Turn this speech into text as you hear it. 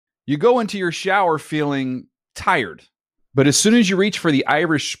You go into your shower feeling tired, but as soon as you reach for the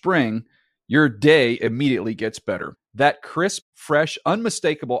Irish Spring, your day immediately gets better. That crisp, fresh,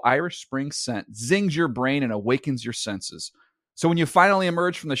 unmistakable Irish Spring scent zings your brain and awakens your senses. So when you finally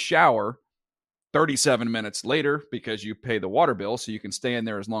emerge from the shower 37 minutes later, because you pay the water bill so you can stay in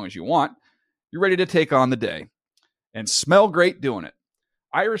there as long as you want, you're ready to take on the day and smell great doing it.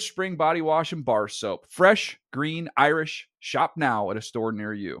 Irish Spring Body Wash and Bar Soap. Fresh, green, Irish. Shop now at a store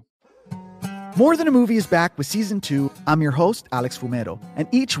near you. More Than a Movie is back with Season 2. I'm your host, Alex Fumero, and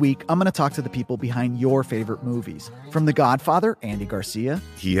each week I'm going to talk to the people behind your favorite movies. From The Godfather, Andy Garcia.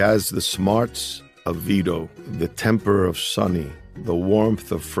 He has the smarts of Vito, the temper of Sonny, the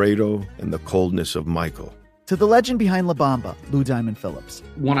warmth of Fredo, and the coldness of Michael. To the legend behind La Bamba, Lou Diamond Phillips.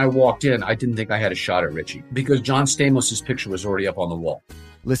 When I walked in, I didn't think I had a shot at Richie because John Stamos' picture was already up on the wall.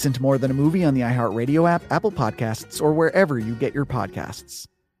 Listen to More Than a Movie on the iHeartRadio app, Apple Podcasts, or wherever you get your podcasts.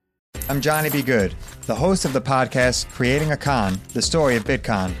 I'm Johnny B. Good, the host of the podcast Creating a Con, the story of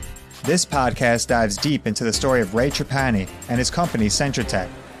Bitcoin. This podcast dives deep into the story of Ray Trapani and his company Centratech.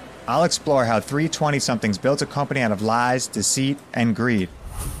 I'll explore how three 20-somethings built a company out of lies, deceit, and greed.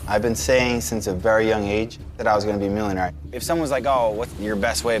 I've been saying since a very young age that I was going to be a millionaire. If someone's like, oh, what's your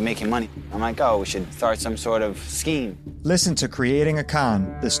best way of making money? I'm like, oh, we should start some sort of scheme. Listen to Creating a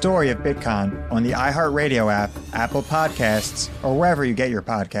Con, the story of Bitcoin on the iHeartRadio app, Apple Podcasts, or wherever you get your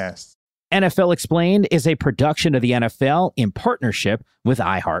podcasts. NFL Explained is a production of the NFL in partnership with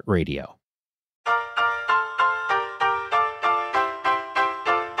iHeartRadio.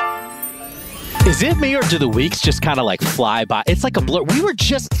 Is it me or do the weeks just kind of like fly by? It's like a blur. We were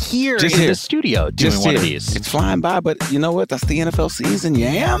just here in the studio doing one of these. It's flying by, but you know what? That's the NFL season,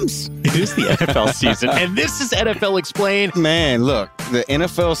 yams. It is the NFL season, and this is NFL Explained. Man, look, the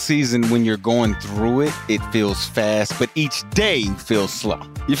NFL season, when you're going through it, it feels fast, but each day feels slow.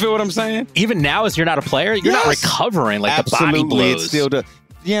 You feel what I'm saying? Even now, as you're not a player, you're not recovering like Absolutely, the body blows. It's still the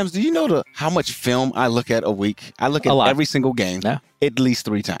Yams, do you know how much film I look at a week? I look at every single game at least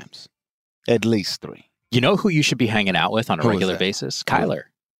 3 times. At least 3. You know who you should be hanging out with on a regular basis? Kyler.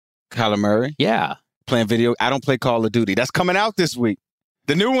 Kyler Murray? Yeah. Playing video. I don't play Call of Duty. That's coming out this week.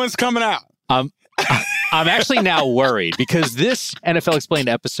 The new one's coming out. I'm actually now worried because this NFL Explained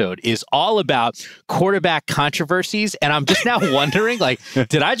episode is all about quarterback controversies. And I'm just now wondering,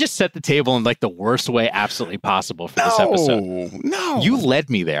 did I just set the table in the worst way absolutely possible for this episode? No. You led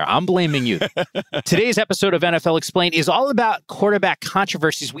me there. I'm blaming you. Today's episode of NFL Explained is all about quarterback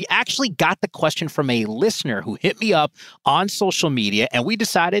controversies. We actually got the question from a listener who hit me up on social media, and we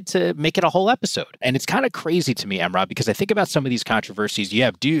decided to make it a whole episode. And it's kind of crazy to me, Emrod, because I think about some of these controversies. You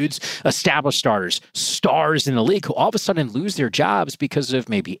have dudes, established starters, stars in the league who all of a sudden lose their jobs because of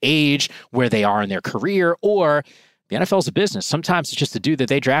maybe age, where they are in their career, or the NFL is a business. Sometimes it's just a dude that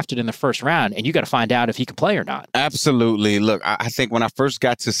they drafted in the first round, and you got to find out if he can play or not. Absolutely. Look, I think when I first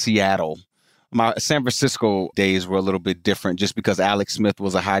got to Seattle, my San Francisco days were a little bit different just because Alex Smith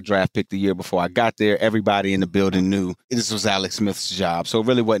was a high draft pick the year before I got there. Everybody in the building knew this was Alex Smith's job. So it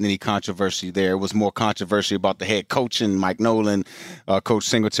really wasn't any controversy there. It was more controversy about the head coach and Mike Nolan, Coach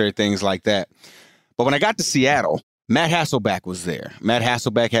Singletary, things like that. But when I got to Seattle, Matt Hasselbeck was there. Matt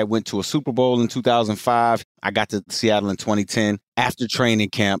Hasselbeck had went to a Super Bowl in 2005. I got to Seattle in 2010 after training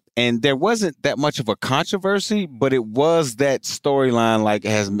camp. And there wasn't that much of a controversy, but it was that storyline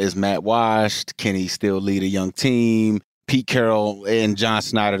is Matt washed? Can he still lead a young team? Pete Carroll and John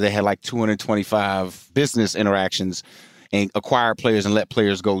Snyder, they had 225 business interactions and acquired players and let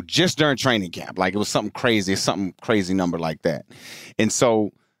players go just during training camp. It was something crazy number like that. And so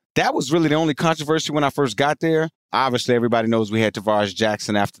that was really the only controversy when I first got there. Obviously, everybody knows we had Tavares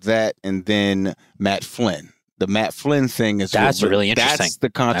Jackson after that, and then Matt Flynn. The Matt Flynn thing is really interesting. That's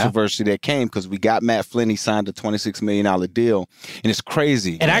the controversy that came because we got Matt Flynn. He signed a $26 million deal, and it's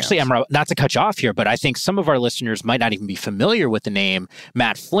crazy. And actually, not to cut you off here, but I think some of our listeners might not even be familiar with the name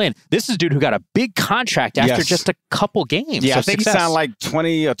Matt Flynn. This is a dude who got a big contract after just a couple games. Yeah, I think he signed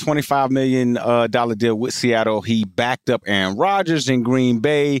 $20 or $25 million deal with Seattle. He backed up Aaron Rodgers in Green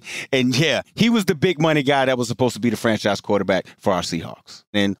Bay, and he was the big money guy that was supposed to be the franchise quarterback for our Seahawks.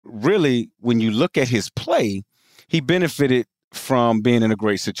 And really, when you look at his play, he benefited from being in a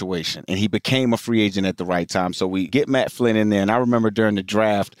great situation, and he became a free agent at the right time. So we get Matt Flynn in there, and I remember during the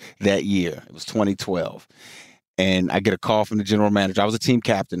draft that year, it was 2012, and I get a call from the general manager. I was a team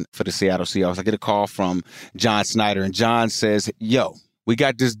captain for the Seattle Seahawks. I get a call from John Snyder, and John says, yo, we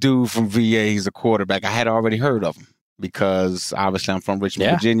got this dude from VA. He's a quarterback. I had already heard of him. because obviously I'm from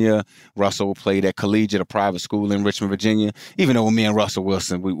Richmond, Virginia. Russell played at collegiate, a private school in Richmond, Virginia. Even though me and Russell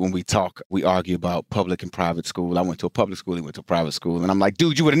Wilson, when we talk, we argue about public and private school. I went to a public school, he went to a private school. And I'm like,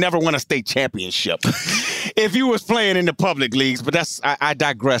 dude, you would have never won a state championship if you was playing in the public leagues. But I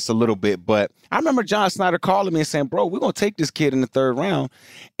digress a little bit. But I remember John Snyder calling me and saying, bro, we're going to take this kid in the third round,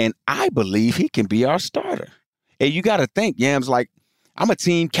 and I believe he can be our starter. And you got to think, Yams, like, I'm a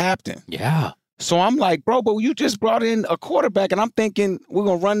team captain. Yeah. So I'm like, bro, but you just brought in a quarterback, and I'm thinking we're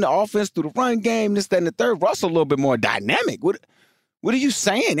going to run the offense through the run game, this, that, and the third. Russell a little bit more dynamic. What are you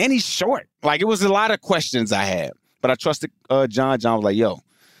saying? And he's short. Like, it was a lot of questions I had. But I trusted John. John was like, yo,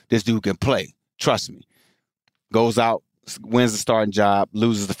 this dude can play. Trust me. Goes out, wins the starting job,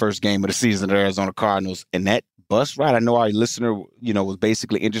 loses the first game of the season to the Arizona Cardinals. And that bus ride, I know our listener, was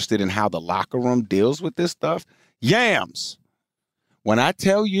basically interested in how the locker room deals with this stuff. Yams. When I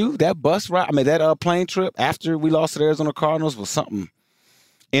tell you that bus ride, that plane trip after we lost to the Arizona Cardinals was something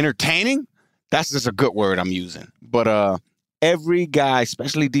entertaining. That's just a good word I'm using. But every guy,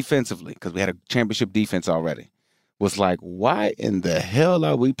 especially defensively, because we had a championship defense already, was like, why in the hell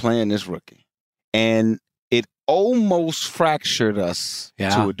are we playing this rookie? And it almost fractured us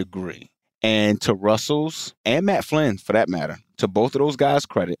to a degree. And to Russell's and Matt Flynn, for that matter, to both of those guys'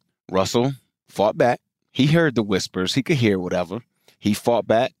 credit, Russell fought back. He heard the whispers. He could hear whatever. He fought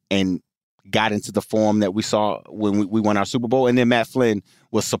back and got into the form that we saw when we won our Super Bowl. And then Matt Flynn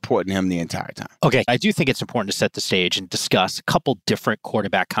was supporting him the entire time. Okay, I do think it's important to set the stage and discuss a couple different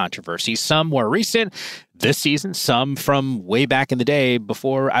quarterback controversies. Some more recent this season, some from way back in the day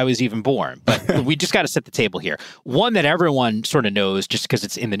before I was even born. But we just got to set the table here. One that everyone sort of knows just because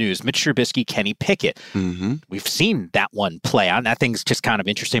it's in the news, Mitch Trubisky, Kenny Pickett. Mm-hmm. We've seen that one play out. That thing's just kind of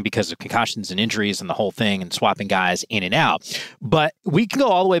interesting because of concussions and injuries and the whole thing and swapping guys in and out. But we can go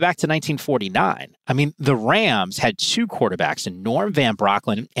all the way back to 1949. The Rams had two quarterbacks in Norm Van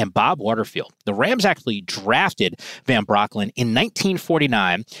Brocklin and Bob Waterfield. The Rams actually drafted Van Brocklin in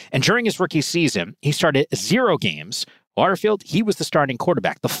 1949, and during his rookie season, he started 0 games. Waterfield, he was the starting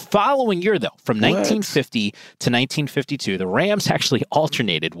quarterback. The following year, though, from 1950 to 1952, the Rams actually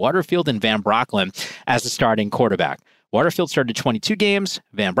alternated Waterfield and Van Brocklin as the starting quarterback. Waterfield started 22 games,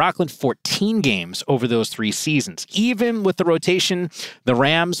 Van Brocklin 14 games over those 3 seasons. Even with the rotation, the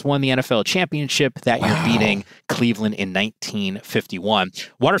Rams won the NFL championship that year, beating Cleveland in 1951.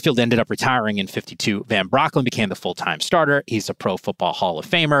 Waterfield ended up retiring in 52. Van Brocklin became the full-time starter. He's a Pro Football Hall of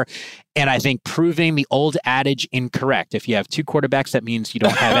Famer. And I think proving the old adage incorrect. If you have 2 quarterbacks, that means you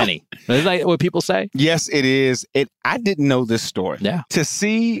don't have any. Is that what people say? Yes, it is. I didn't know this story. Yeah. To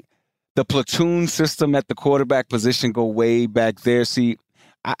see the platoon system at the quarterback position go way back there. See,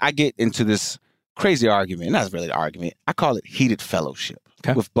 I get into this crazy argument. Not really an argument. I call it heated fellowship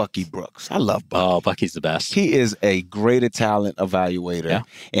with Bucky Brooks. I love Bucky. Oh, Bucky's the best. He is a great talent evaluator. Yeah.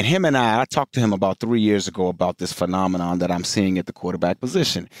 And him and I talked to him about 3 years ago about this phenomenon that I'm seeing at the quarterback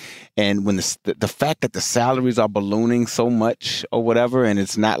position. And when the fact that the salaries are ballooning so much or whatever, and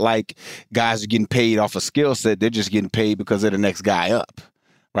it's not like guys are getting paid off a skill set, they're just getting paid because they're the next guy up.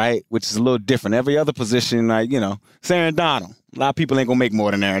 Right? Which is a little different. Every other position, it's Aaron Donald. A lot of people ain't going to make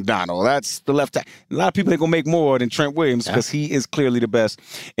more than Aaron Donald. That's the left tackle. A lot of people ain't going to make more than Trent Williams because he is clearly the best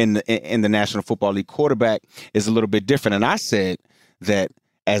in the National Football League. Quarterback is a little bit different. And I said that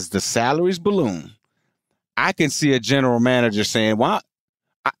as the salaries balloon, I can see a general manager saying,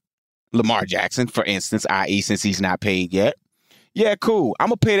 Lamar Jackson, for instance, i.e. since he's not paid yet, yeah, cool. I'm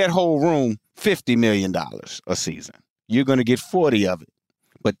going to pay that whole room $50 million a season. You're going to get 40 of it.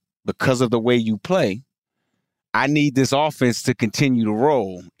 Because of the way you play, I need this offense to continue to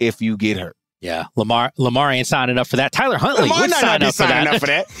roll if you get hurt. Yeah, Lamar ain't signing up for that. Tyler Huntley would sign up for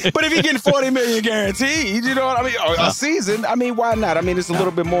that. But if you're getting $40 million guaranteed, you know what I mean? A season, why not? It's a little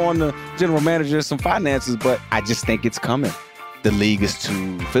bit more on the general manager, some finances, but I just think it's coming. The league is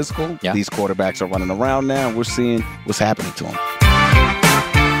too physical. Yeah. These quarterbacks are running around now, and we're seeing what's happening to them.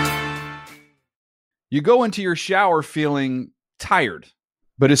 You go into your shower feeling tired.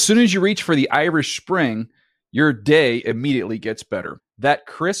 But as soon as you reach for the Irish Spring, your day immediately gets better. That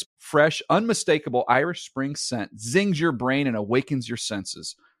crisp, fresh, unmistakable Irish Spring scent zings your brain and awakens your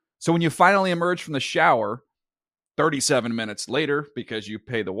senses. So when you finally emerge from the shower, 37 minutes later, because you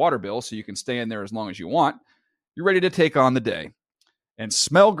pay the water bill so you can stay in there as long as you want, you're ready to take on the day. And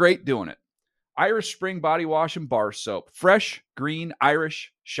smell great doing it. Irish Spring Body Wash and Bar Soap. Fresh, green,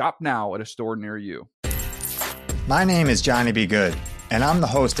 Irish. Shop now at a store near you. My name is Johnny B. Good, and I'm the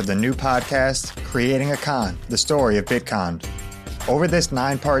host of the new podcast, Creating a Con, the story of Bitcon. Over this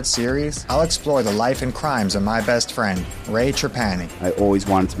 9-part series, I'll explore the life and crimes of my best friend, Ray Trapani. I always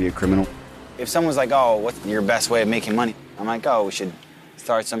wanted to be a criminal. If someone's like, oh, what's your best way of making money? I'm like, oh, we should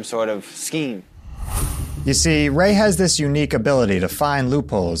start some sort of scheme. You see, Ray has this unique ability to find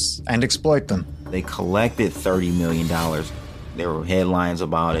loopholes and exploit them. They collected $30 million. There were headlines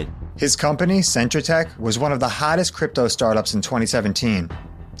about it. His company, CentraTech, was one of the hottest crypto startups in 2017.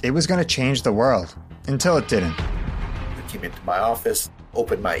 It was going to change the world, until it didn't. I came into my office,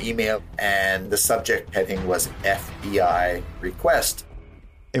 opened my email, and the subject heading was FBI request.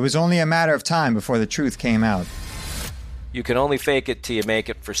 It was only a matter of time before the truth came out. You can only fake it till you make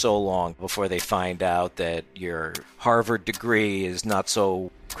it for so long before they find out that your Harvard degree is not so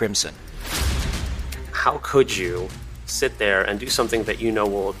crimson. How could you sit there and do something that you know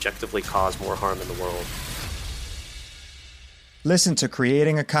will objectively cause more harm in the world? Listen to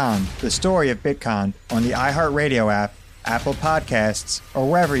Creating a Con, the story of Bitcoin, on the iHeartRadio app, Apple Podcasts,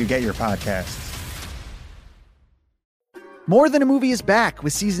 or wherever you get your podcasts. More Than a Movie is back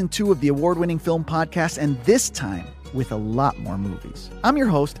with season 2 of the award-winning film podcast, and this time with a lot more movies. I'm your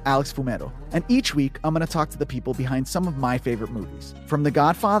host, Alex Fumero, and each week I'm going to talk to the people behind some of my favorite movies. From The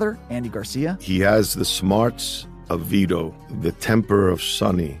Godfather, Andy Garcia. He has the smarts of Vito, the temper of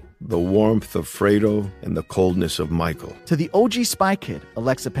Sonny, the warmth of Fredo, and the coldness of Michael. To the OG Spy Kid,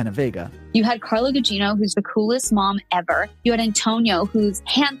 Alexa Penavega. You had Carla Gugino, who's the coolest mom ever. You had Antonio, who's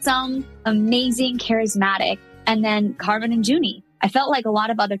handsome, amazing, charismatic. And then Carmen and Junie. I felt like a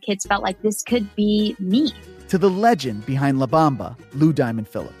lot of other kids felt like this could be me. To the legend behind La Bamba, Lou Diamond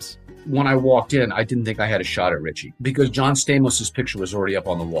Phillips. When I walked in, I didn't think I had a shot at Richie because John Stamos' picture was already up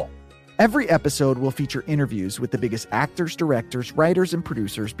on the wall. Every episode will feature interviews with the biggest actors, directors, writers, and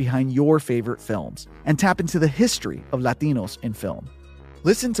producers behind your favorite films and tap into the history of Latinos in film.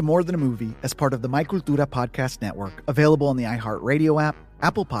 Listen to More Than a Movie as part of the My Cultura Podcast Network, available on the iHeartRadio app,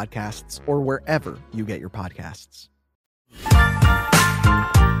 Apple Podcasts, or wherever you get your podcasts.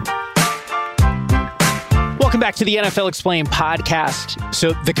 Welcome back to the NFL Explained podcast.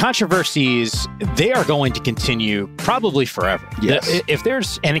 So the controversies, they are going to continue probably forever. Yes. If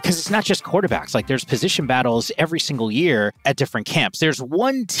there's, and because it's not just quarterbacks, like there's position battles every single year at different camps. There's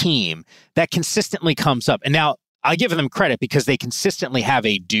one team that consistently comes up. And now I give them credit because they consistently have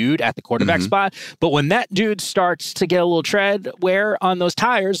a dude at the quarterback spot. But when that dude starts to get a little tread wear on those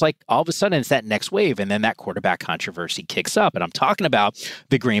tires, like all of a sudden it's that next wave. And then that quarterback controversy kicks up. And I'm talking about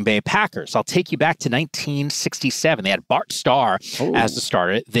the Green Bay Packers. I'll take you back to 1967. They had Bart Starr as the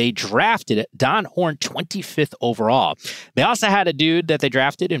starter. They drafted Don Horn 25th overall. They also had a dude that they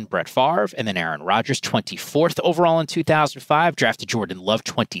drafted in Brett Favre, and then Aaron Rodgers 24th overall in 2005. Drafted Jordan Love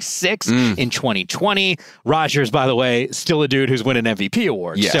 26th in 2020. Rodgers, by the way, still a dude who's winning MVP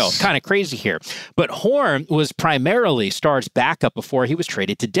awards. Yes. So kind of crazy here. But Horn was primarily Starr's backup before he was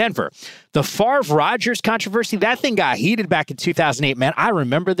traded to Denver. The Favre-Rodgers controversy, that thing got heated back in 2008. Man, I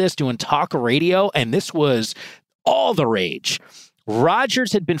remember this doing talk radio, and this was all the rage.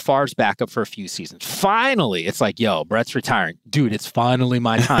 Rodgers had been Favre's backup for a few seasons. Finally, it's like, yo, Brett's retiring. Dude, it's finally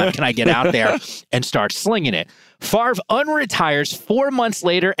my time. Can I get out there and start slinging it? Favre unretires 4 months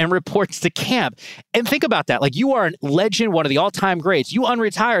later and reports to camp. And think about that. Like, you are a legend, one of the all-time greats. You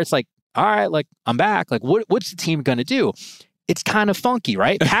unretire, it's like, all right, like, I'm back. Like, what's the team going to do? It's kind of funky,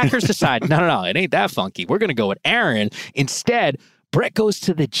 right? Packers decide, no, it ain't that funky. We're going to go with Aaron. Instead, Brett goes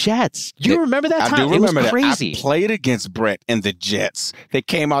to the Jets. You remember that time? I do remember it was crazy. That. I played against Brett and the Jets. They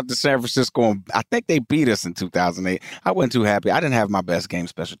came out to San Francisco, and I think they beat us in 2008. I wasn't too happy. I didn't have my best game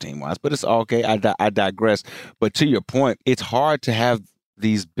special team-wise, but it's okay. I digress. But to your point, it's hard to have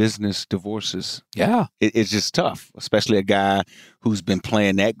these business divorces. Yeah. It's just tough, especially a guy who's been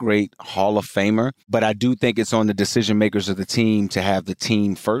playing that great, Hall of Famer. But I do think it's on the decision makers of the team to have the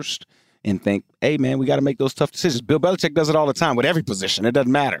team first and think, hey, man, we got to make those tough decisions. Bill Belichick does it all the time with every position. It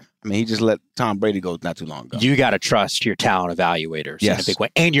doesn't matter. I mean, he just let Tom Brady go not too long ago. You got to trust your talent evaluators in a big way,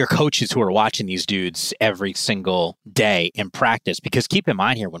 and your coaches who are watching these dudes every single day in practice. Because keep in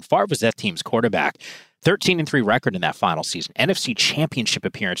mind here, when Favre was that team's quarterback, 13-3 record in that final season, NFC Championship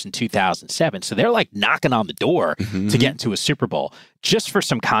appearance in 2007. So they're like knocking on the door to get into a Super Bowl. Just for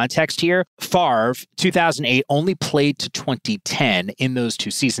some context here, Favre, 2008, only played to 2010 in those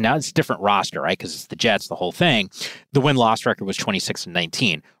two seasons. Now it's a different roster, right? Because it's the Jets, the whole thing. The win-loss record was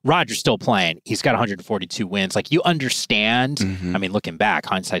 26-19. Rodgers still playing. He's got 142 wins. Like, you understand, I mean, looking back,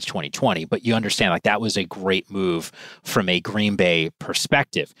 hindsight's 2020, but you understand, like, that was a great move from a Green Bay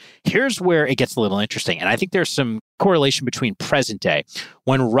perspective. Here's where it gets a little interesting, and I think there's some correlation between present day.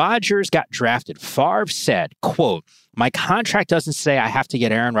 When Rodgers got drafted, Favre said, quote, "My contract doesn't say I have to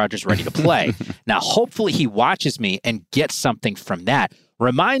get Aaron Rodgers ready to play. Now, hopefully he watches me and gets something from that."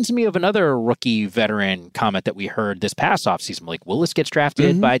 Reminds me of another rookie veteran comment that we heard this past offseason. Malik Willis gets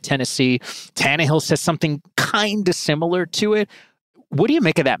drafted by Tennessee. Tannehill says something kind of similar to it. What do you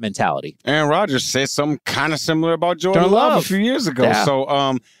make of that mentality? Aaron Rodgers said something kind of similar about Jordan Love a few years ago. Yeah.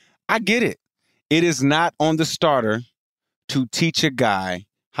 So I get it. It is not on the starter to teach a guy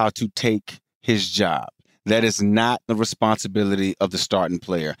how to take his job. That is not the responsibility of the starting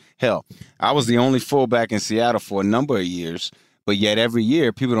player. Hell, I was the only fullback in Seattle for a number of years, but yet every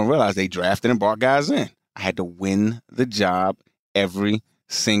year people don't realize they drafted and brought guys in. I had to win the job every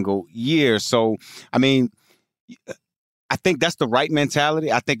single year. So, I mean, I think that's the right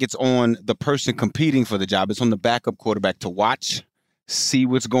mentality. I think it's on the person competing for the job. It's on the backup quarterback to watch, see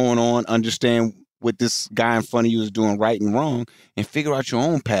what's going on, understand what this guy in front of you is doing right and wrong, and figure out your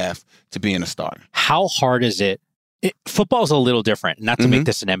own path to being a starter. How hard is it? Football's a little different. Not to make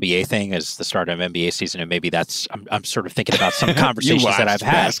this an NBA thing as the start of NBA season, and maybe that's I'm sort of thinking about some conversations that I've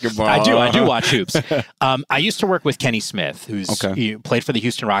had. Basketball. I do watch hoops. I used to work with Kenny Smith, who's played for the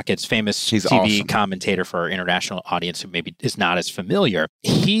Houston Rockets, famous TV commentator for our international audience who maybe is not as familiar.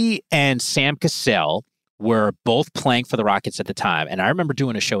 He and Sam Cassell were both playing for the Rockets at the time. And I remember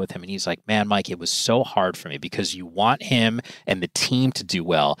doing a show with him, and he's like, man, Mike, it was so hard for me because you want him and the team to do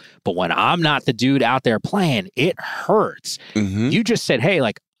well. But when I'm not the dude out there playing, it hurts. You just said, hey,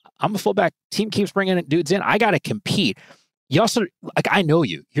 like, I'm a fullback. Team keeps bringing dudes in. I got to compete. You also, like, I know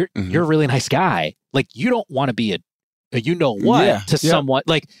you. You're a really nice guy. Like, you don't want to be a you know what to someone.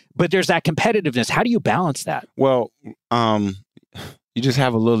 Like, but there's that competitiveness. How do you balance that? Well, you just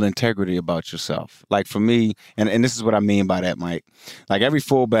have a little integrity about yourself. Like for me, and this is what I mean by that, Mike. Like every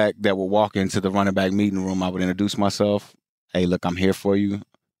fullback that would walk into the running back meeting room, I would introduce myself. Hey, look, I'm here for you.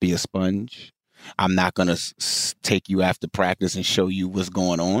 Be a sponge. I'm not going to take you after practice and show you what's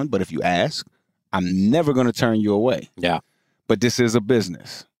going on. But if you ask, I'm never going to turn you away. Yeah. But this is a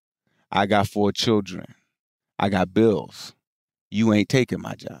business. I got 4 children. I got bills. You ain't taking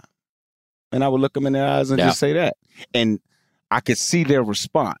my job. And I would look them in their eyes and just say that. And I could see their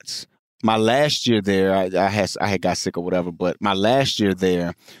response. My last year there, I had got sick or whatever, but my last year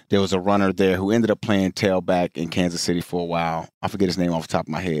there was a runner there who ended up playing tailback in Kansas City for a while. I forget his name off the top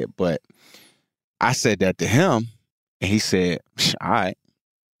of my head, but I said that to him, and he said, all right,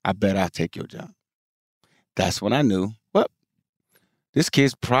 I bet I'll take your job. That's when I knew, well, this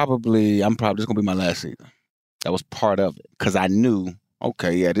kid's I'm probably this going to be my last season. That was part of it, because I knew,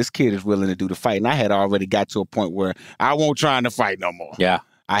 okay, yeah, this kid is willing to do the fight. And I had already got to a point where I won't try to fight no more. Yeah.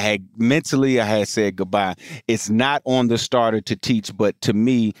 I had said goodbye. It's not on the starter to teach, but to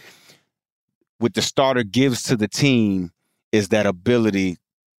me, what the starter gives to the team is that ability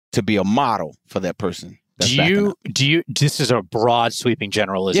to be a model for that person. This is a broad sweeping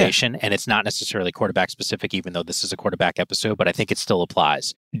generalization, and it's not necessarily quarterback specific, even though this is a quarterback episode, but I think it still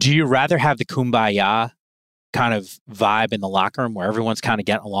applies. Do you rather have the kumbaya kind of vibe in the locker room where everyone's kind of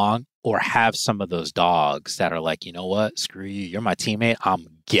getting along, or have some of those dogs that are like, you know what, screw you, you're my teammate, I'm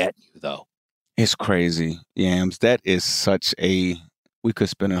getting you though? It's crazy, Yams. That is we could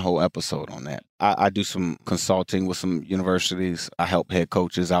spend a whole episode on that. I do some consulting with some universities. I help head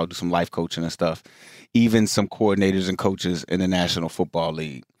coaches. I'll do some life coaching and stuff, even some coordinators and coaches in the National Football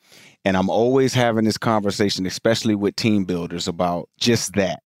League. And I'm always having this conversation, especially with team builders, about just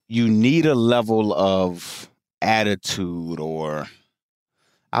that. You need a level of attitude, or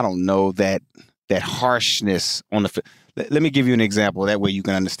I don't know, that harshness on the field. Let me give you an example. That way you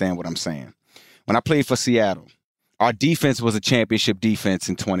can understand what I'm saying. When I played for Seattle, our defense was a championship defense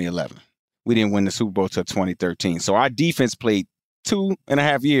in 2011. We didn't win the Super Bowl till 2013. So our defense played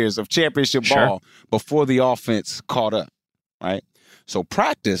 2.5 years of championship ball before the offense caught up, right? So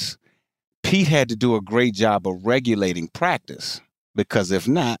practice, Pete had to do a great job of regulating practice, because if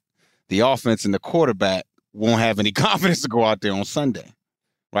not, the offense and the quarterback won't have any confidence to go out there on Sunday,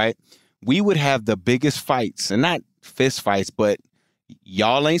 right? We would have the biggest fights, and not fist fights, but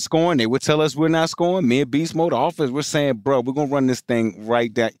y'all ain't scoring. They would tell us we're not scoring. Me and Beast Mode, the offense, we're saying, bro, we're going to run this thing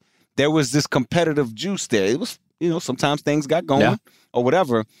right down. There was this competitive juice there. It was, sometimes things got going or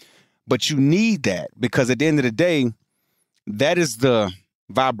whatever, but you need that, because at the end of the day, that is the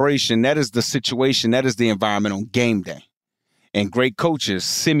vibration, that is the situation, that is the environment on game day. And great coaches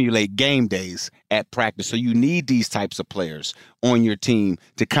simulate game days at practice. So you need these types of players on your team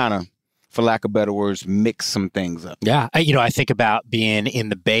to kind of, for lack of better words, mix some things up. Yeah. I think about being in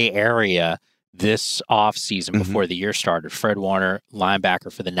the Bay Area this offseason before the year started. Fred Warner,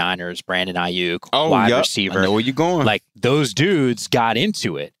 linebacker for the Niners, Brandon Ayuk, wide receiver. I know where you're going. Like, those dudes got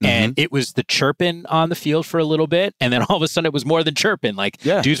into it. And it was the chirping on the field for a little bit. And then all of a sudden it was more than chirping. Like,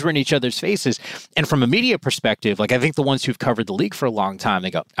 dudes were in each other's faces. And from a media perspective, like, I think the ones who've covered the league for a long time,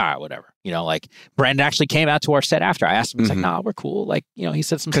 they go, all right, whatever. You know, like, Brandon actually came out to our set after. I asked him, he's like, nah, we're cool. Like, you know, he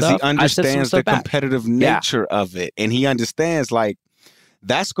said some stuff. Because he understands the competitive nature of it. And he understands, like,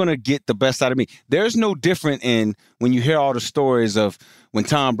 that's going to get the best out of me. There's no different in when you hear all the stories of when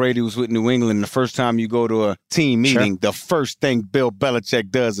Tom Brady was with New England, the first time you go to a team meeting, the first thing Bill Belichick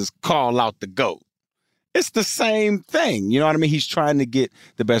does is call out the GOAT. It's the same thing. You know what I mean? He's trying to get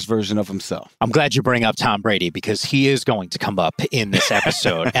the best version of himself. I'm glad you bring up Tom Brady because he is going to come up in this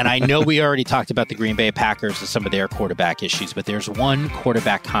episode. And I know we already talked about the Green Bay Packers and some of their quarterback issues, but there's one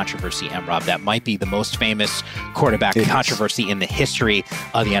quarterback controversy, Rob, that might be the most famous quarterback controversy in the history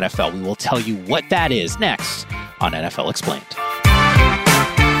of the NFL. We will tell you what that is next on NFL Explained.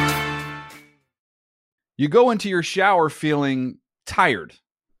 You go into your shower feeling tired.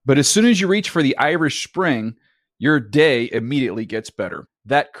 But as soon as you reach for the Irish Spring, your day immediately gets better.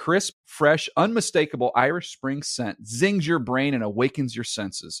 That crisp, fresh, unmistakable Irish Spring scent zings your brain and awakens your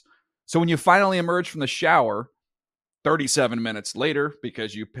senses. So when you finally emerge from the shower, 37 minutes later,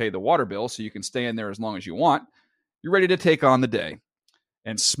 because you pay the water bill so you can stay in there as long as you want, you're ready to take on the day.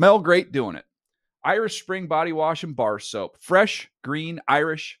 And smell great doing it. Irish Spring Body Wash and Bar Soap. Fresh, green,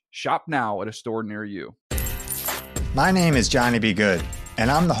 Irish. Shop now at a store near you. My name is Johnny B. Good, and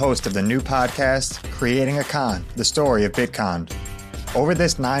I'm the host of the new podcast, Creating a Con, the story of Bitcon. Over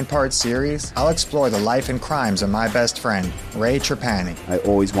this 9-part series, I'll explore the life and crimes of my best friend, Ray Trapani. I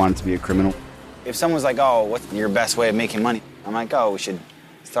always wanted to be a criminal. If someone's like, oh, what's your best way of making money? I'm like, oh, we should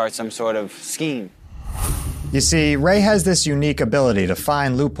start some sort of scheme. You see, Ray has this unique ability to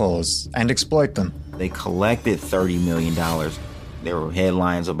find loopholes and exploit them. They collected $30 million. There were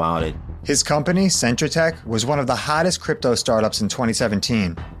headlines about it. His company, CentraTech, was one of the hottest crypto startups in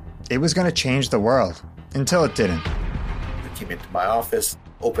 2017. It was going to change the world, until it didn't. I came into my office,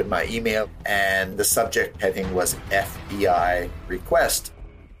 opened my email, and the subject heading was FBI request.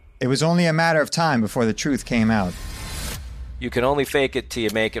 It was only a matter of time before the truth came out. You can only fake it till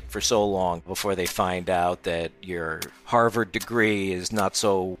you make it for so long before they find out that your Harvard degree is not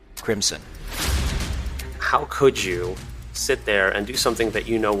so crimson. How could you sit there and do something that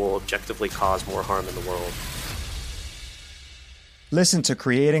you know will objectively cause more harm in the world? Listen to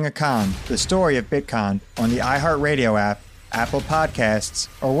Creating a Con, the story of Bitcon, on the iHeartRadio app, Apple Podcasts,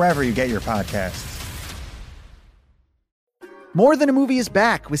 or wherever you get your podcasts. More Than a Movie is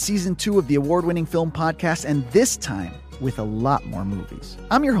back with Season 2 of the award-winning film podcast, and this time with a lot more movies.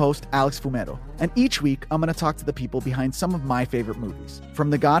 I'm your host, Alex Fumero, and each week I'm going to talk to the people behind some of my favorite movies. From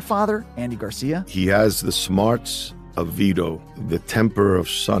The Godfather, Andy Garcia. He has the smarts of Vito, the temper of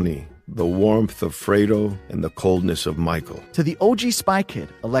Sonny, the warmth of Fredo, and the coldness of Michael. To the OG Spy Kid,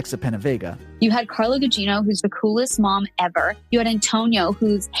 Alexa Penavega. You had Carla Gugino, who's the coolest mom ever. You had Antonio,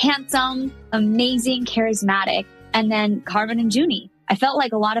 who's handsome, amazing, charismatic. And then Carmen and Junie. I felt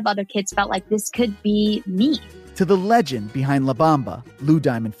like a lot of other kids felt like this could be me. To the legend behind La Bamba, Lou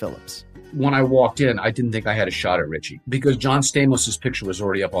Diamond Phillips. When I walked in, I didn't think I had a shot at Richie because John Stamos' picture was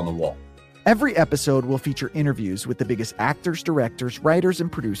already up on the wall. Every episode will feature interviews with the biggest actors, directors, writers,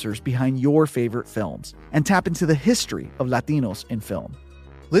 and producers behind your favorite films and tap into the history of Latinos in film.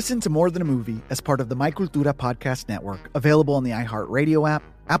 Listen to More Than a Movie as part of the My Cultura Podcast Network, available on the iHeartRadio app,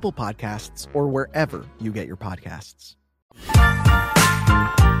 Apple Podcasts, or wherever you get your podcasts.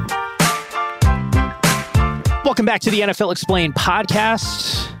 Welcome back to the NFL Explained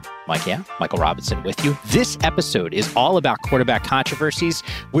podcast. Michael Robinson with you. This episode is all about quarterback controversies.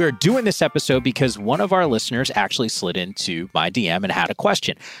 We're doing this episode because one of our listeners actually slid into my DM and had a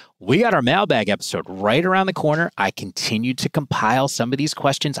question. We got our mailbag episode right around the corner. I continue to compile some of these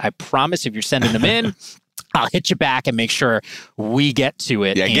questions. I promise if you're sending them in, I'll hit you back and make sure we get to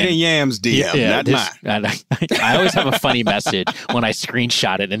it. Yeah, get in Yam's DM, not mine. I always have a funny message when I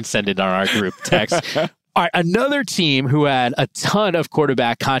screenshot it and send it on our group text. All right, another team who had a ton of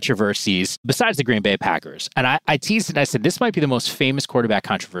quarterback controversies besides the Green Bay Packers. And I teased it and I said, this might be the most famous quarterback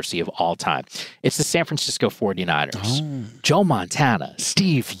controversy of all time. It's the San Francisco 49ers. Oh. Joe Montana,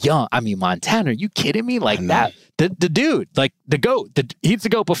 Steve Young. I mean, Montana, are you kidding me? Like that. The dude, like the GOAT. He's the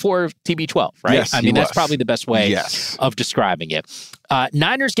GOAT before TB12, right? Yes, I mean, that's probably the best way of describing it.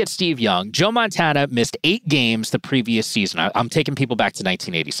 Niners get Steve Young. Joe Montana missed 8 games the previous season. I'm taking people back to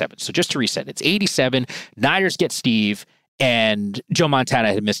 1987. So just to reset, it's 87. Niners get Steve, and Joe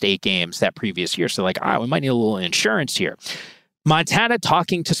Montana had missed 8 games that previous year. So like, all right, we might need a little insurance here. Montana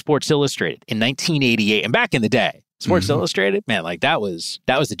talking to Sports Illustrated in 1988. And back in the day, Sports Illustrated, man, like that was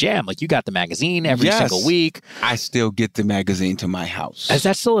the jam. Like you got the magazine every single week. I still get the magazine to my house. Is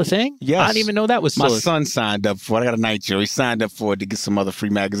that still a thing? Yes. I didn't even know that was still My son signed up for it. I got a night show. He signed up for it to get some other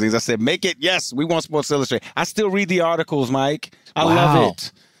free magazines. I said, make it. Yes, we want Sports Illustrated. I still read the articles, Mike. I love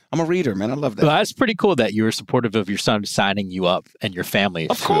it. I'm a reader, man. I love that. Well, that's pretty cool that you were supportive of your son signing you up and your family.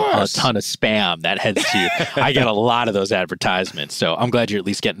 Of course. A ton of spam that heads to you. I get a lot of those advertisements. So I'm glad you're at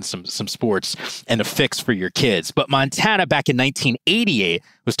least getting some sports and a fix for your kids. But Montana back in 1988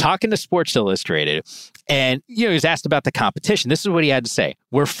 was talking to Sports Illustrated. And, he was asked about the competition. This is what he had to say.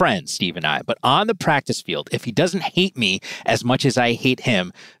 We're friends, Steve and I. But on the practice field, if he doesn't hate me as much as I hate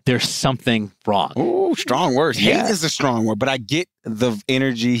him, there's something wrong. Ooh, strong words. Yeah. Hate is a strong word, but I get the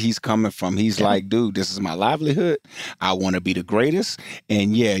energy he's coming from. He's like, dude, this is my livelihood. I want to be the greatest.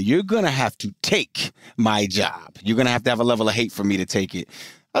 And yeah, you're going to have to take my job. You're going to have a level of hate for me to take it.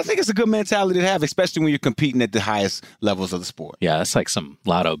 I think it's a good mentality to have, especially when you're competing at the highest levels of the sport. Yeah, that's like some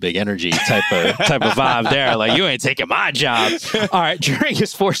Lotto Big Energy type of vibe there. Like, you ain't taking my job. All right, during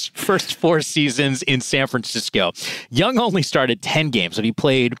his first 4 seasons in San Francisco, Young only started 10 games, but he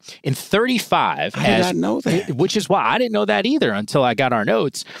played in 35. I did not know that. Which is why I didn't know that either until I got our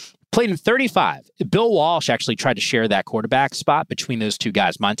notes. Played in 35. Bill Walsh actually tried to share that quarterback spot between those two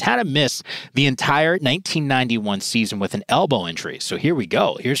guys. Montana missed the entire 1991 season with an elbow injury. So here we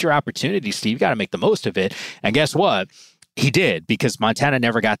go. Here's your opportunity, Steve. You got to make the most of it. And guess what? He did, because Montana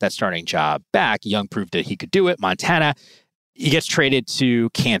never got that starting job back. Young proved that he could do it. Montana, he gets traded to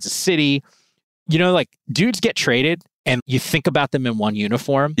Kansas City. Dudes get traded, and you think about them in one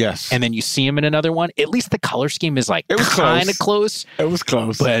uniform. Yes. And then you see them in another one. At least the color scheme is kind of close. It was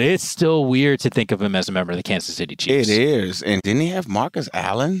close. But it's still weird to think of him as a member of the Kansas City Chiefs. It is. And didn't he have Marcus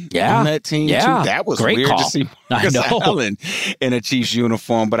Allen on that team too? That was great weird call. to see Marcus Allen in a Chiefs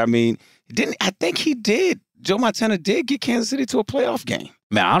uniform. But I mean, I think he did. Joe Montana did get Kansas City to a playoff game.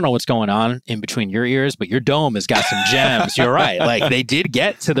 Man, I don't know what's going on in between your ears, but your dome has got some gems. You're right. Like, they did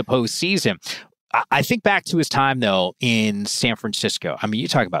get to the postseason. I think back to his time, though, in San Francisco. I mean, you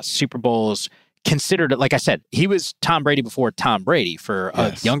talk about Super Bowls, considered, like I said, he was Tom Brady before Tom Brady for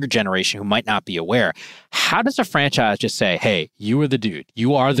a younger generation who might not be aware. How does a franchise just say, hey, you are the dude,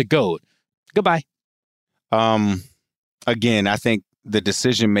 you are the GOAT, goodbye? Again, I think the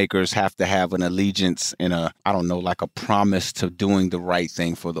decision makers have to have an allegiance and a promise to doing the right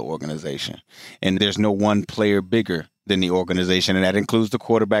thing for the organization. And there's no one player bigger than the organization, and that includes the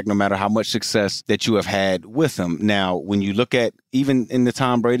quarterback, no matter how much success that you have had with him. Now, when you look at even in the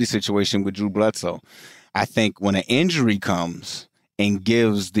Tom Brady situation with Drew Bledsoe, I think when an injury comes and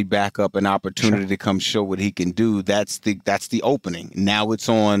gives the backup an opportunity to come show what he can do, that's the opening. Now it's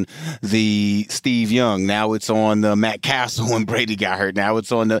on the Steve Young. Now it's on the Matt Castle when Brady got hurt. Now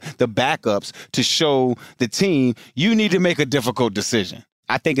it's on the backups to show the team you need to make a difficult decision.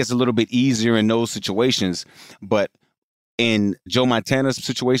 I think it's a little bit easier in those situations, but in Joe Montana's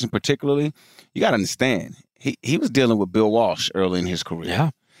situation particularly, you got to understand, he was dealing with Bill Walsh early in his career.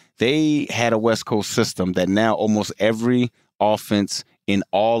 Yeah. They had a West Coast system that now almost every offense in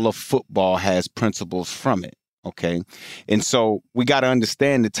all of football has principles from it, okay? And so we got to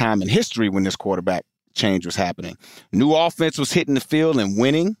understand the time in history when this quarterback change was happening. New offense was hitting the field and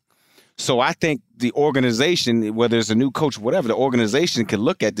winning. So I think the organization, whether it's a new coach or whatever, the organization can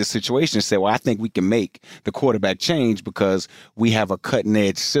look at this situation and say, well, I think we can make the quarterback change because we have a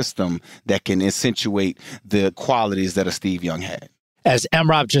cutting-edge system that can accentuate the qualities that a Steve Young had. As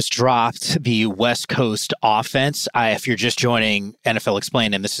M-Rob just dropped the West Coast offense, if you're just joining NFL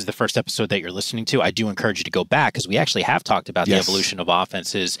Explained and this is the first episode that you're listening to, I do encourage you to go back because we actually have talked about the evolution of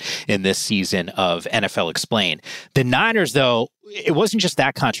offenses in this season of NFL Explained. The Niners, though, it wasn't just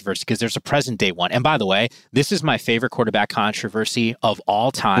that controversy because there's a present day one. And by the way, this is my favorite quarterback controversy of all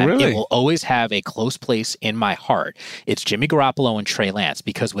time. Really? It will always have a close place in my heart. It's Jimmy Garoppolo and Trey Lance,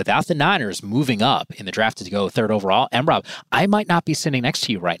 because without the Niners moving up in the draft to go 3rd overall, M-Rob, I might not be sitting next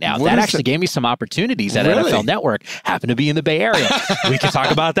to you right now. That actually gave me some opportunities at NFL Network. Happen to be in the Bay Area. We can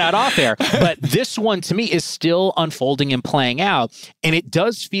talk about that off air. But this one to me is still unfolding and playing out. And it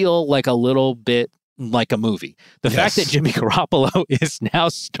does feel like a little bit like a movie. The fact that Jimmy Garoppolo is now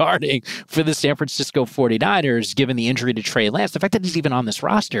starting for the San Francisco 49ers, given the injury to Trey Lance, the fact that he's even on this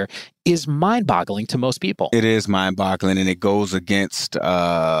roster is mind-boggling to most people. It is mind-boggling, and it goes against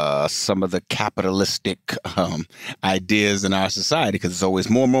some of the capitalistic ideas in our society because it's always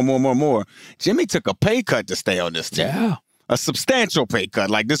more. Jimmy took a pay cut to stay on this team. Yeah. A substantial pay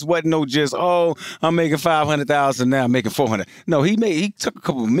cut. Like, this wasn't no just, I'm making $500,000 now, I'm making $400,000. No, he took a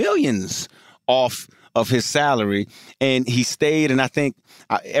couple millions off of his salary, and he stayed. And I think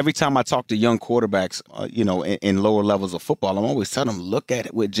every time I talk to young quarterbacks, in lower levels of football, I'm always telling them, look at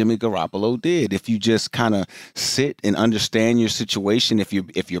it what Jimmy Garoppolo did. If you just kind of sit and understand your situation, if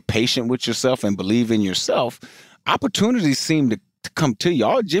you're patient with yourself and believe in yourself, opportunities seem to come to you.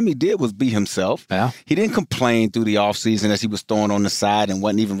 All Jimmy did was be himself. Yeah. He didn't complain through the offseason as he was throwing on the side and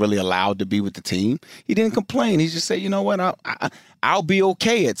wasn't even really allowed to be with the team. He didn't complain. He just said, you know what, I'll be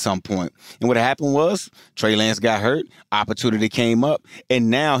okay at some point. And what happened was Trey Lance got hurt, opportunity came up, and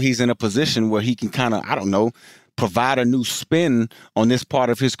now he's in a position where he can kind of, provide a new spin on this part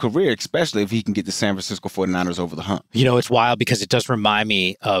of his career, especially if he can get the San Francisco 49ers over the hump. It's wild because it does remind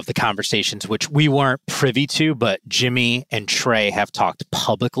me of the conversations which we weren't privy to, but Jimmy and Trey have talked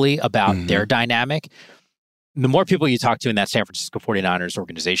publicly about their dynamic. The more people you talk to in that San Francisco 49ers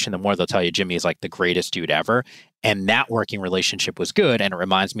organization, the more they'll tell you Jimmy is like the greatest dude ever. And that working relationship was good. And it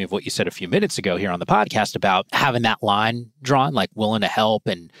reminds me of what you said a few minutes ago here on the podcast about having that line drawn, like willing to help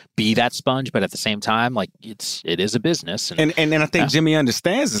and be that sponge. But at the same time, like it is a business. And I think Jimmy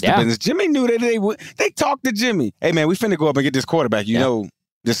understands it's the business. Jimmy knew that they talked to Jimmy. Hey, man, we finna go up and get this quarterback. You know,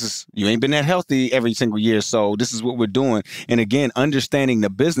 you ain't been that healthy every single year. So this is what we're doing. And again, understanding the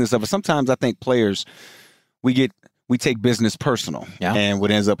business of it. Sometimes I think players, we take business personal. Yeah. And what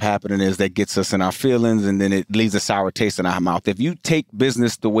ends up happening is that gets us in our feelings, and then it leaves a sour taste in our mouth. If you take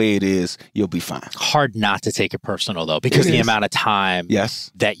business the way it is, you'll be fine. Hard not to take it personal, though, because the amount of time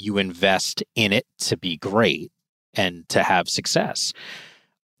that you invest in it to be great and to have success.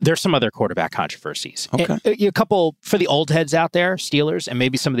 There's some other quarterback controversies. Okay. A couple for the old heads out there, Steelers, and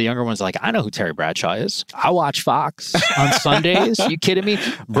maybe some of the younger ones like, I know who Terry Bradshaw is. I watch Fox on Sundays. You kidding me?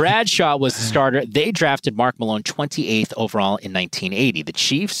 Bradshaw was the starter. They drafted Mark Malone 28th overall in 1980. The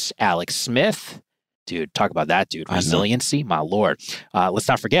Chiefs, Alex Smith. Dude, talk about that dude. Resiliency, my Lord. Let's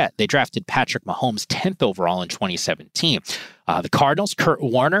not forget, they drafted Patrick Mahomes 10th overall in 2017. The Cardinals, Kurt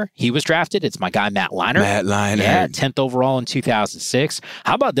Warner, he was drafted. It's my guy, Matt Leinart. Yeah, 10th overall in 2006.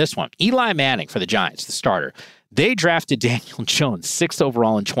 How about this one? Eli Manning for the Giants, the starter. They drafted Daniel Jones 6th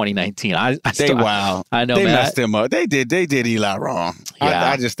overall in 2019. I know, they messed him up. They did Eli wrong.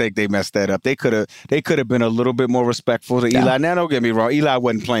 Yeah. I just think they messed that up. They could have been a little bit more respectful to Eli. Now, don't get me wrong. Eli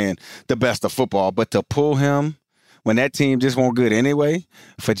wasn't playing the best of football, but to pull him when that team just won't good anyway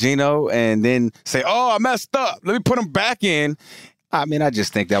for Geno and then say, "Oh, I messed up. Let me put him back in." I mean, I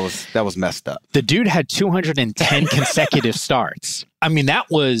just think that was messed up. The dude had 210 consecutive starts. I mean,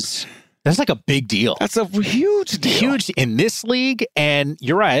 that's like a big deal. That's a huge deal. Huge in this league. And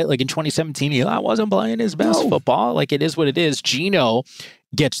you're right. Like in 2017, Eli wasn't playing his best football. Like it is what it is. Geno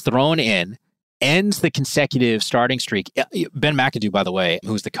gets thrown in, ends the consecutive starting streak. Ben McAdoo, by the way,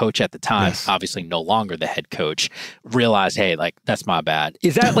 who was the coach at the time, obviously no longer the head coach, realized, hey, like that's my bad.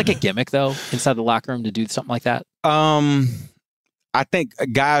 Is that like a gimmick though, inside the locker room to do something like that? I think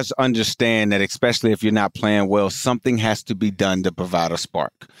guys understand that, especially if you're not playing well, something has to be done to provide a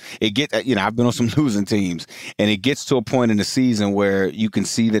spark. I've been on some losing teams, and it gets to a point in the season where you can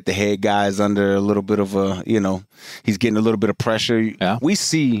see that the head guy is under a little bit of he's getting a little bit of pressure. Yeah. We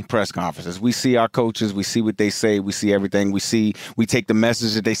see press conferences. We see our coaches. We see what they say. We see everything. We take the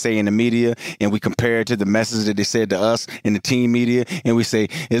message that they say in the media, and we compare it to the message that they said to us in the team media, and we say,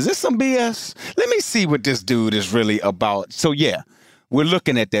 is this some BS? Let me see what this dude is really about. So, yeah. We're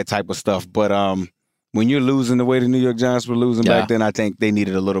looking at that type of stuff, but when you're losing the way the New York Giants were losing back then, I think they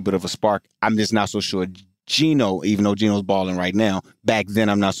needed a little bit of a spark. I'm just not so sure Geno, even though Geno's balling right now, back then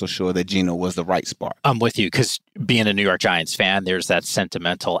I'm not so sure that Geno was the right spark. I'm with you, because being a New York Giants fan, there's that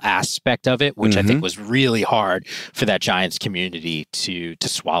sentimental aspect of it, which I think was really hard for that Giants community to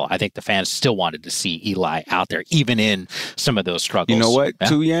swallow. I think the fans still wanted to see Eli out there, even in some of those struggles. You know what? Yeah.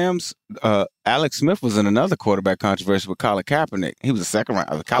 2 yams. Alex Smith was in another quarterback controversy with Colin Kaepernick. He was a second round,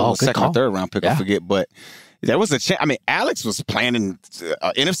 or third round pick, I forget, but there was Alex was playing in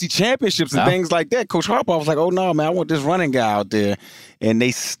NFC championships and things like that. Coach Harbaugh was like, oh, no, man, I want this running guy out there. And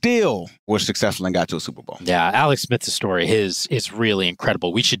they still were successful and got to a Super Bowl. Yeah, Alex Smith's story is really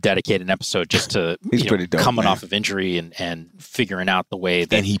incredible. We should dedicate an episode just to He's pretty dope, coming off of injury and figuring out the way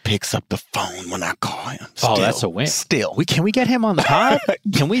that... And he picks up the phone when I call him. Still, that's a win. Still. Can we get him on the pod?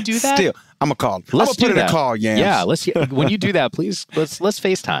 Can we do that? Still. I'm going to call him. Let's put it in a call, Yams. Yeah, when you do that, please, let's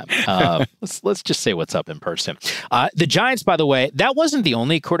FaceTime. Let's just say what's up in person. The Giants, by the way, that wasn't the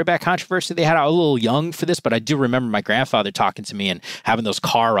only quarterback controversy they had. I was a little young for this, but I do remember my grandfather talking to me and having those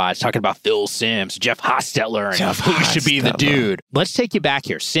car rides, talking about Phil Simms, Jeff Hostetler, and who should be the dude. Let's take you back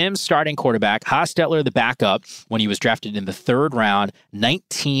here. Simms, starting quarterback. Hostetler, the backup, when he was drafted in the 3rd round,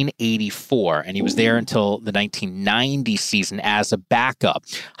 1984. And he was there until the 1990 season as a backup.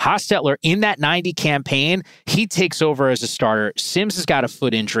 Hostetler, in that 90 campaign, he takes over as a starter. Simms has got a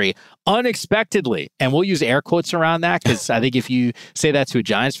foot injury unexpectedly. And we'll use air quotes around that because I think if you say that to a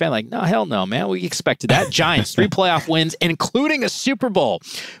Giants fan, like, no, hell no, man. We expected that. Giants, 3 playoff wins, including a Super Bowl.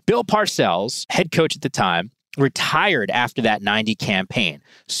 Bill Parcells, head coach at the time, retired after that 90 campaign.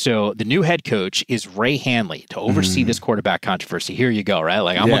 So the new head coach is Ray Hanley to oversee this quarterback controversy. Here you go, right?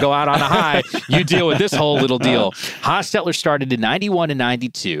 Like, I'm going to go out on a high. You deal with this whole little deal. Hostetler started in 91 and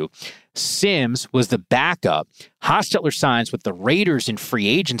 92. Simms was the backup. Hostetler signs with the Raiders in free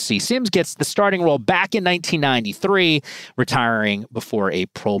agency. Simms gets the starting role back in 1993, retiring before a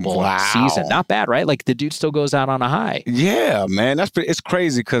Pro Bowl season. Not bad, right? Like, the dude still goes out on a high. Yeah, man. It's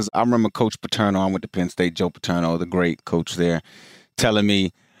crazy because I remember Coach Paterno, I went to Penn State, Joe Paterno, the great coach there, telling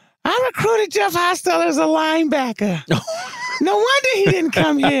me, I recruited Jeff Hostetler as a linebacker. No wonder he didn't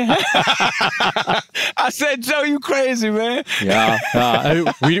come here. I said, Joe, you crazy, man. Yeah.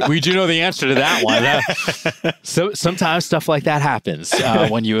 We do know the answer to that one. So sometimes stuff like that happens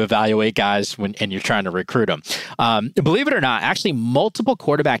when you evaluate guys and you're trying to recruit them. Believe it or not, actually multiple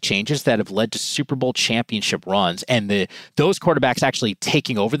quarterback changes that have led to Super Bowl championship runs and those quarterbacks actually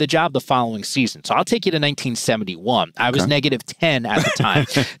taking over the job the following season. So I'll take you to 1971. I was -10 at the time.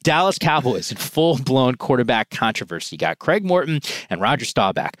 Dallas Cowboys in full-blown quarterback controversy. Got Craig Morton and Roger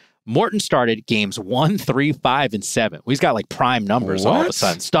Staubach. Morton started games 1, 3, 5, and 7. He's got like prime numbers all of a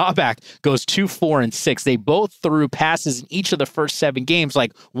sudden. Staubach goes 2, 4, and 6. They both threw passes in each of the first 7 games.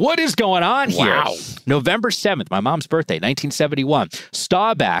 Like, what is going on here? November 7th, my mom's birthday, 1971.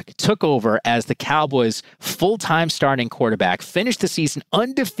 Staubach took over as the Cowboys' full-time starting quarterback, finished the season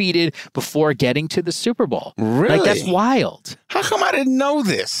undefeated before getting to the Super Bowl. Really? Like, that's wild. How come I didn't know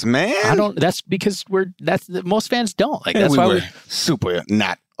this, man? That's because most fans don't. Like, and that's we why were super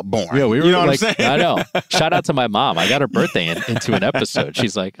not born. Yeah, we were, you know like, what I'm saying? I know. Shout out to my mom. I got her birthday into an episode.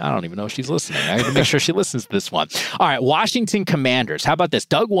 She's like, I don't even know if she's listening. I got to make sure she listens to this one. All right, Washington Commanders. How about this?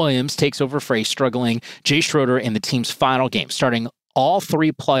 Doug Williams takes over for a struggling Jay Schroeder in the team's final game, starting all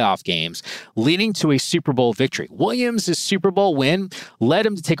 3 playoff games, leading to a Super Bowl victory. Williams' Super Bowl win led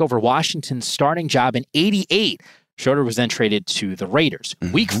him to take over Washington's starting job in '88. Schroeder was then traded to the Raiders.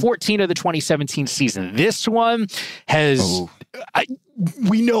 Week 14 of the 2017 season. This one has...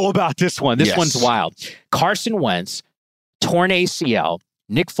 we know about this one. This one's wild. Carson Wentz, torn ACL.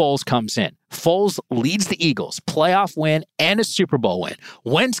 Nick Foles comes in. Foles leads the Eagles, playoff win, and a Super Bowl win.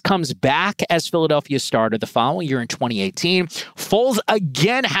 Wentz comes back as Philadelphia's starter the following year in 2018. Foles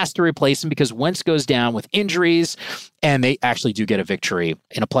again has to replace him because Wentz goes down with injuries, and they actually do get a victory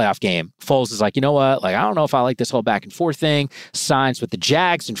in a playoff game. Foles is like, you know what? Like, I don't know if I like this whole back and forth thing. Signs with the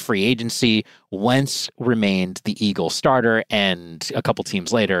Jags in free agency. Wentz remained the Eagles starter, and a couple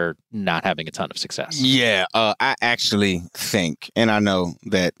teams later, not having a ton of success. Yeah, I actually think, and I know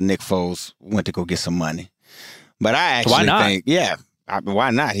that Nick Foles went to go get some money, but I actually think,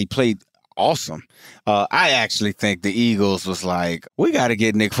 why not? He played awesome. I actually think the Eagles was like, we got to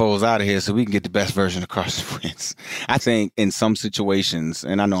get Nick Foles out of here so we can get the best version of Carson Wentz. I think in some situations,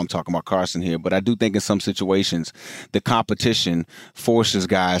 and I know I'm talking about Carson here, but I do think in some situations, the competition forces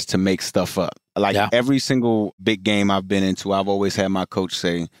guys to make stuff up. Like every single big game I've been into, I've always had my coach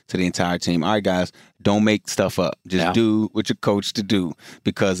say to the entire team, all right, guys, don't make stuff up. Just do what you're coached to do.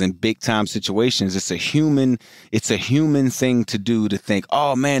 Because in big time situations, it's a human thing to do, to think,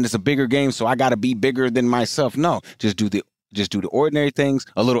 oh man, it's a bigger game, so I got to be bigger than myself. No, just do the ordinary things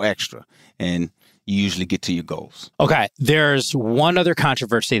a little extra, and you usually get to your goals. Okay, there's one other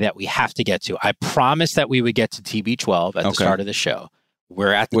controversy that we have to get to. I promised that we would get to TB12 at the start of the show.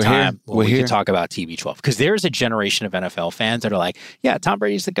 We're at the time where we can talk about TB12 because there's a generation of NFL fans that are like, yeah, Tom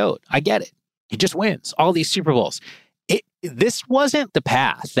Brady's the GOAT. I get it. He just wins all these Super Bowls. This wasn't the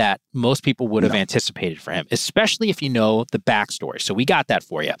path that most people would have anticipated for him, especially if you know the backstory. So we got that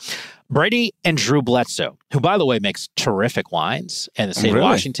for you. Brady and Drew Bledsoe, who, by the way, makes terrific wines in the state of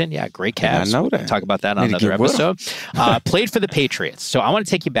Washington. Yeah, great Cavs. I know that. We'll talk about that on another episode. Played for the Patriots. So I want to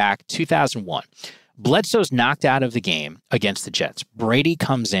take you back 2001. Bledsoe's knocked out of the game against the Jets. Brady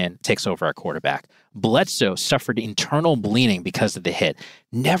comes in, takes over at quarterback. Bledsoe suffered internal bleeding because of the hit.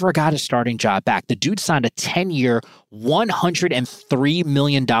 Never got a starting job back. The dude signed a 10-year, $103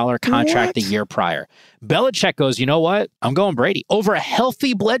 million contract the year prior. Belichick goes, you know what? I'm going Brady. Over a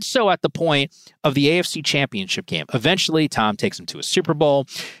healthy Bledsoe at the point of the AFC Championship game. Eventually, Tom takes him to a Super Bowl.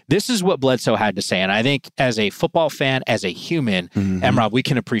 This is what Bledsoe had to say. And I think as a football fan, as a human, Emrod, we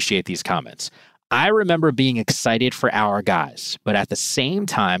can appreciate these comments. I remember being excited for our guys, but at the same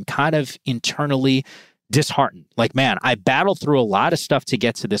time, kind of internally disheartened. Like, man, I battled through a lot of stuff to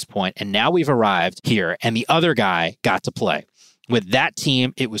get to this point, and now we've arrived here, and the other guy got to play. With that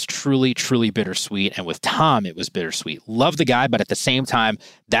team, it was truly, truly bittersweet, and with Tom, it was bittersweet. Love the guy, but at the same time,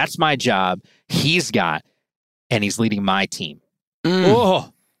 that's my job. He's got, and he's leading my team.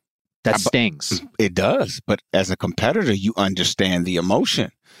 Oh, that stings. It does, but as a competitor, you understand the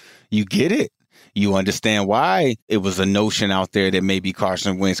emotion. You get it. You understand why it was a notion out there that maybe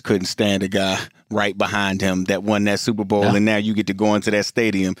Carson Wentz couldn't stand a guy right behind him that won that Super Bowl. Yeah. And now you get to go into that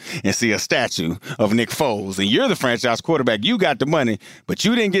stadium and see a statue of Nick Foles. And you're the franchise quarterback. You got the money, but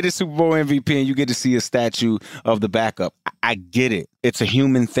you didn't get a Super Bowl MVP and you get to see a statue of the backup. I get it. It's a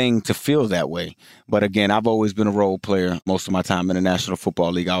human thing to feel that way. But again, I've always been a role player most of my time in the National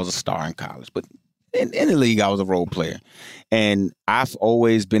Football League. I was a star in college, but in the league, I was a role player. And I've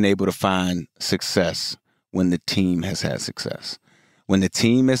always been able to find success when the team has had success. When the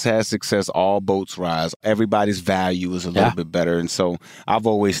team has had success, all boats rise. Everybody's value is a little bit better. And so I've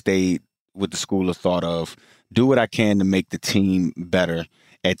always stayed with the school of thought of do what I can to make the team better.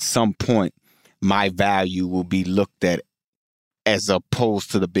 At some point, my value will be looked at as opposed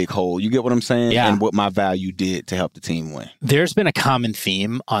to the big hole. You get what I'm saying? Yeah. And what my value did to help the team win. There's been a common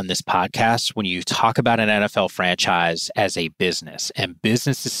theme on this podcast when you talk about an NFL franchise as a business and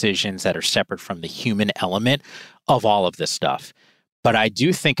business decisions that are separate from the human element of all of this stuff. But I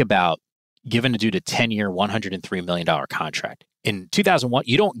do think about giving a dude a 10-year, $103 million contract. In 2001,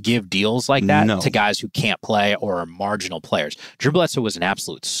 you don't give deals like that to guys who can't play or are marginal players. Drew Bledsoe was an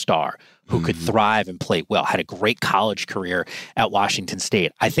absolute star who could thrive and play well, had a great college career at Washington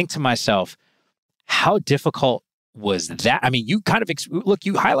State. I think to myself, how difficult was that? I mean, you kind of, look,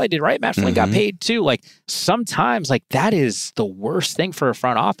 you highlighted, right? Matt Flynn got paid too. Like sometimes like that is the worst thing for a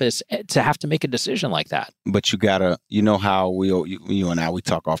front office to have to make a decision like that. But you gotta, you know how you and I, we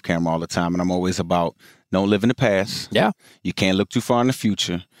talk off camera all the time, and I'm always about don't live in the past. Yeah. You can't look too far in the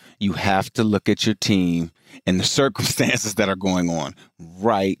future. You have to look at your team and the circumstances that are going on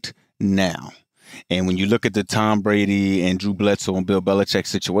right now. And when you look at the Tom Brady and Drew Bledsoe and Bill Belichick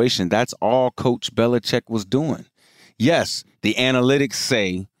situation, that's all Coach Belichick was doing. Yes, the analytics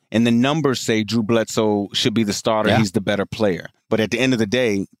say and the numbers say Drew Bledsoe should be the starter. Yeah. He's the better player. But at the end of the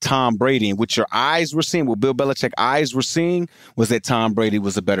day, Tom Brady, and what your eyes were seeing, what Bill Belichick's eyes were seeing, was that Tom Brady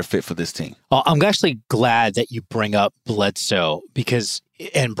was a better fit for this team. Well, I'm actually glad that you bring up Bledsoe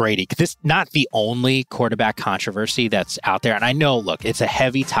and Brady, because this is not the only quarterback controversy that's out there. And I know, look, it's a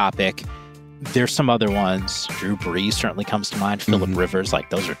heavy topic. There's some other ones. Drew Brees certainly comes to mind. Phillip Rivers, like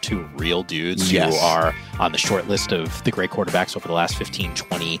those are two real dudes who are on the short list of the great quarterbacks over the last 15,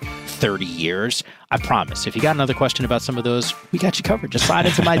 20, 30 years. I promise, if you got another question about some of those, we got you covered. Just slide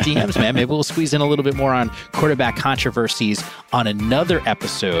into my DMs, man. Maybe we'll squeeze in a little bit more on quarterback controversies on another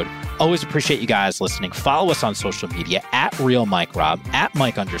episode. Always appreciate you guys listening. Follow us on social media at RealMikeRob, at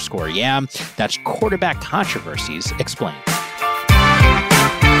Mike_Yam. That's Quarterback Controversies Explained.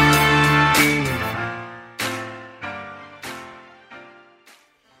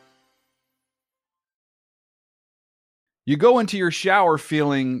 You go into your shower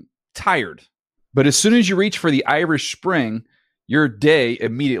feeling tired, but as soon as you reach for the Irish Spring, your day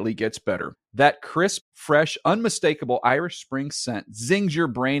immediately gets better. That crisp, fresh, unmistakable Irish Spring scent zings your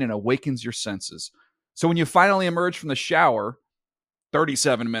brain and awakens your senses. So when you finally emerge from the shower,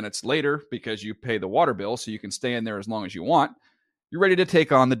 37 minutes later, because you pay the water bill so you can stay in there as long as you want, you're ready to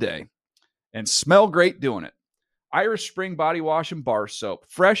take on the day and smell great doing it. Irish Spring Body Wash and Bar Soap.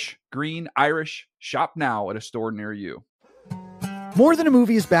 Fresh, green, Irish. Shop now at a store near you. More Than a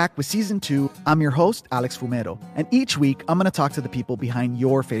Movie is back with Season 2. I'm your host, Alex Fumero, and each week I'm going to talk to the people behind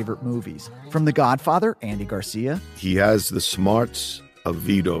your favorite movies. From The Godfather, Andy Garcia. He has the smarts of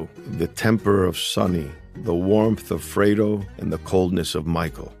Vito, the temper of Sonny, the warmth of Fredo, and the coldness of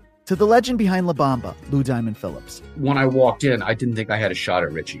Michael. To the legend behind La Bamba, Lou Diamond Phillips. When I walked in, I didn't think I had a shot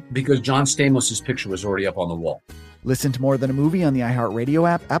at Richie because John Stamos' picture was already up on the wall. Listen to More Than a Movie on the iHeartRadio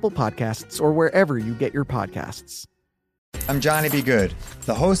app, Apple Podcasts, or wherever you get your podcasts. I'm Johnny B. Good,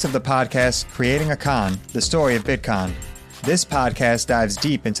 the host of the podcast Creating a Con, the story of Bitcon. This podcast dives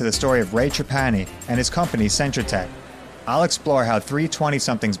deep into the story of Ray Trapani and his company, Centratech. I'll explore how three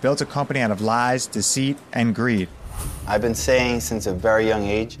 20-somethings built a company out of lies, deceit, and greed. I've been saying since a very young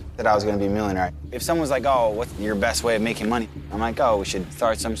age that I was going to be a millionaire. If someone's like, oh, what's your best way of making money? I'm like, oh, we should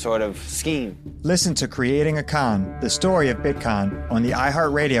start some sort of scheme. Listen to Creating a Con, the story of Bitcon, on the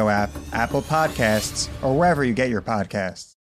iHeartRadio app, Apple Podcasts, or wherever you get your podcasts.